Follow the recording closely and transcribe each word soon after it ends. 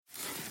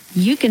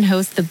you can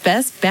host the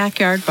best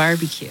backyard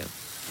barbecue.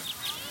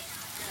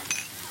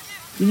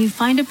 When you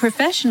find a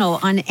professional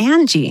on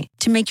Angie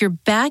to make your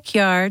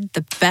backyard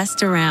the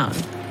best around.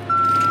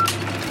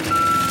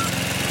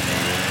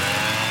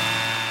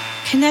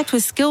 Connect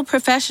with skilled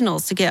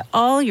professionals to get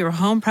all your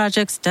home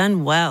projects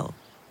done well.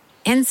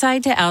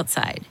 Inside to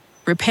outside,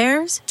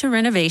 repairs to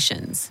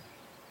renovations.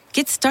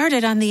 Get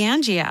started on the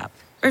Angie app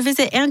or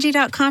visit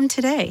Angie.com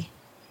today.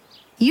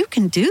 You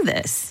can do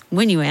this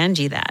when you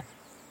Angie that.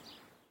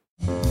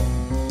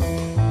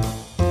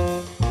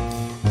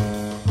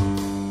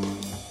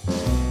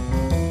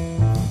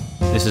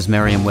 This is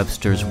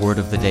Merriam-Webster's Word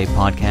of the Day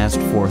podcast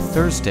for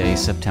Thursday,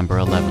 September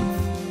 11th.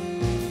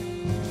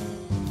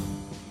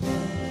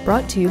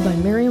 Brought to you by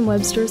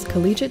Merriam-Webster's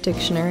Collegiate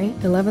Dictionary,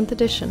 11th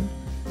edition.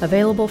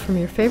 Available from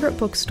your favorite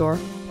bookstore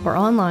or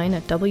online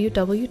at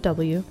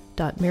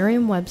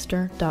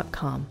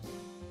www.merriam-webster.com.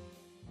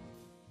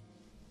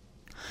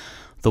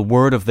 The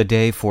word of the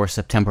day for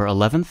September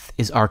 11th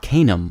is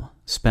arcanum,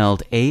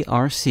 spelled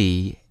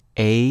A-R-C-A-N-U-M.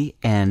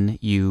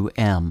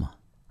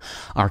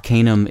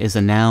 Arcanum is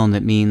a noun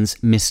that means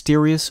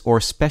mysterious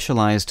or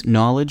specialized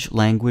knowledge,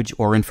 language,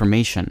 or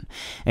information,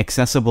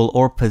 accessible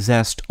or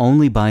possessed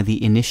only by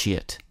the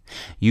initiate,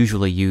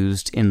 usually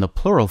used in the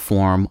plural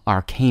form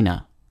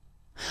arcana.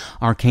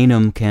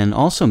 Arcanum can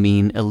also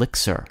mean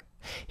elixir.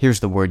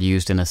 Here's the word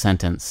used in a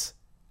sentence.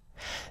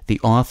 The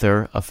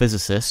author, a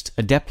physicist,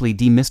 adeptly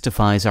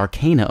demystifies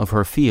arcana of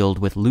her field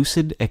with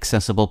lucid,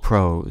 accessible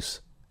prose.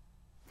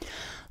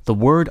 The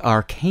word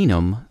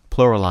arcanum,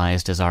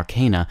 pluralized as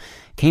arcana,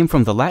 came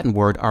from the Latin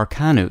word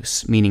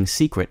arcanus, meaning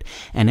secret,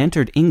 and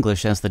entered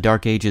English as the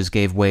Dark Ages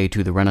gave way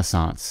to the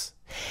Renaissance.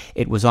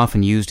 It was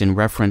often used in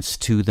reference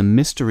to the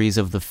mysteries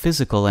of the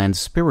physical and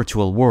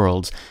spiritual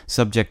worlds,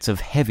 subjects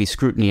of heavy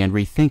scrutiny and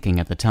rethinking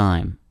at the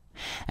time.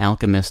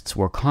 Alchemists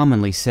were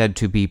commonly said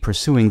to be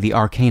pursuing the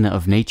arcana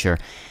of nature,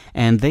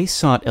 and they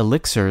sought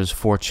elixirs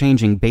for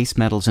changing base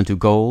metals into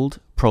gold,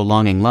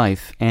 prolonging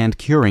life, and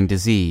curing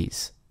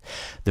disease.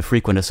 The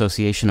frequent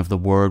association of the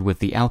word with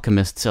the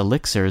alchemists'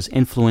 elixirs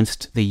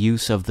influenced the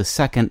use of the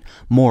second,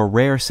 more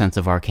rare sense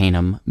of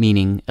arcanum,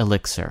 meaning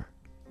elixir.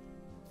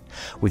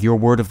 With your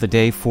word of the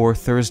day for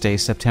Thursday,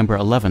 September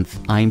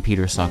 11th, I'm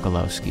Peter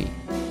Sokolowski.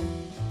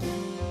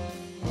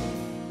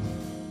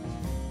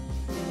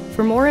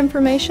 For more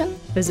information,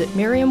 visit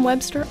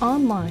Merriam-Webster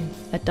online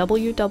at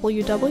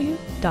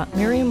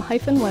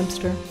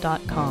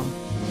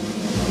www.merriam-webster.com.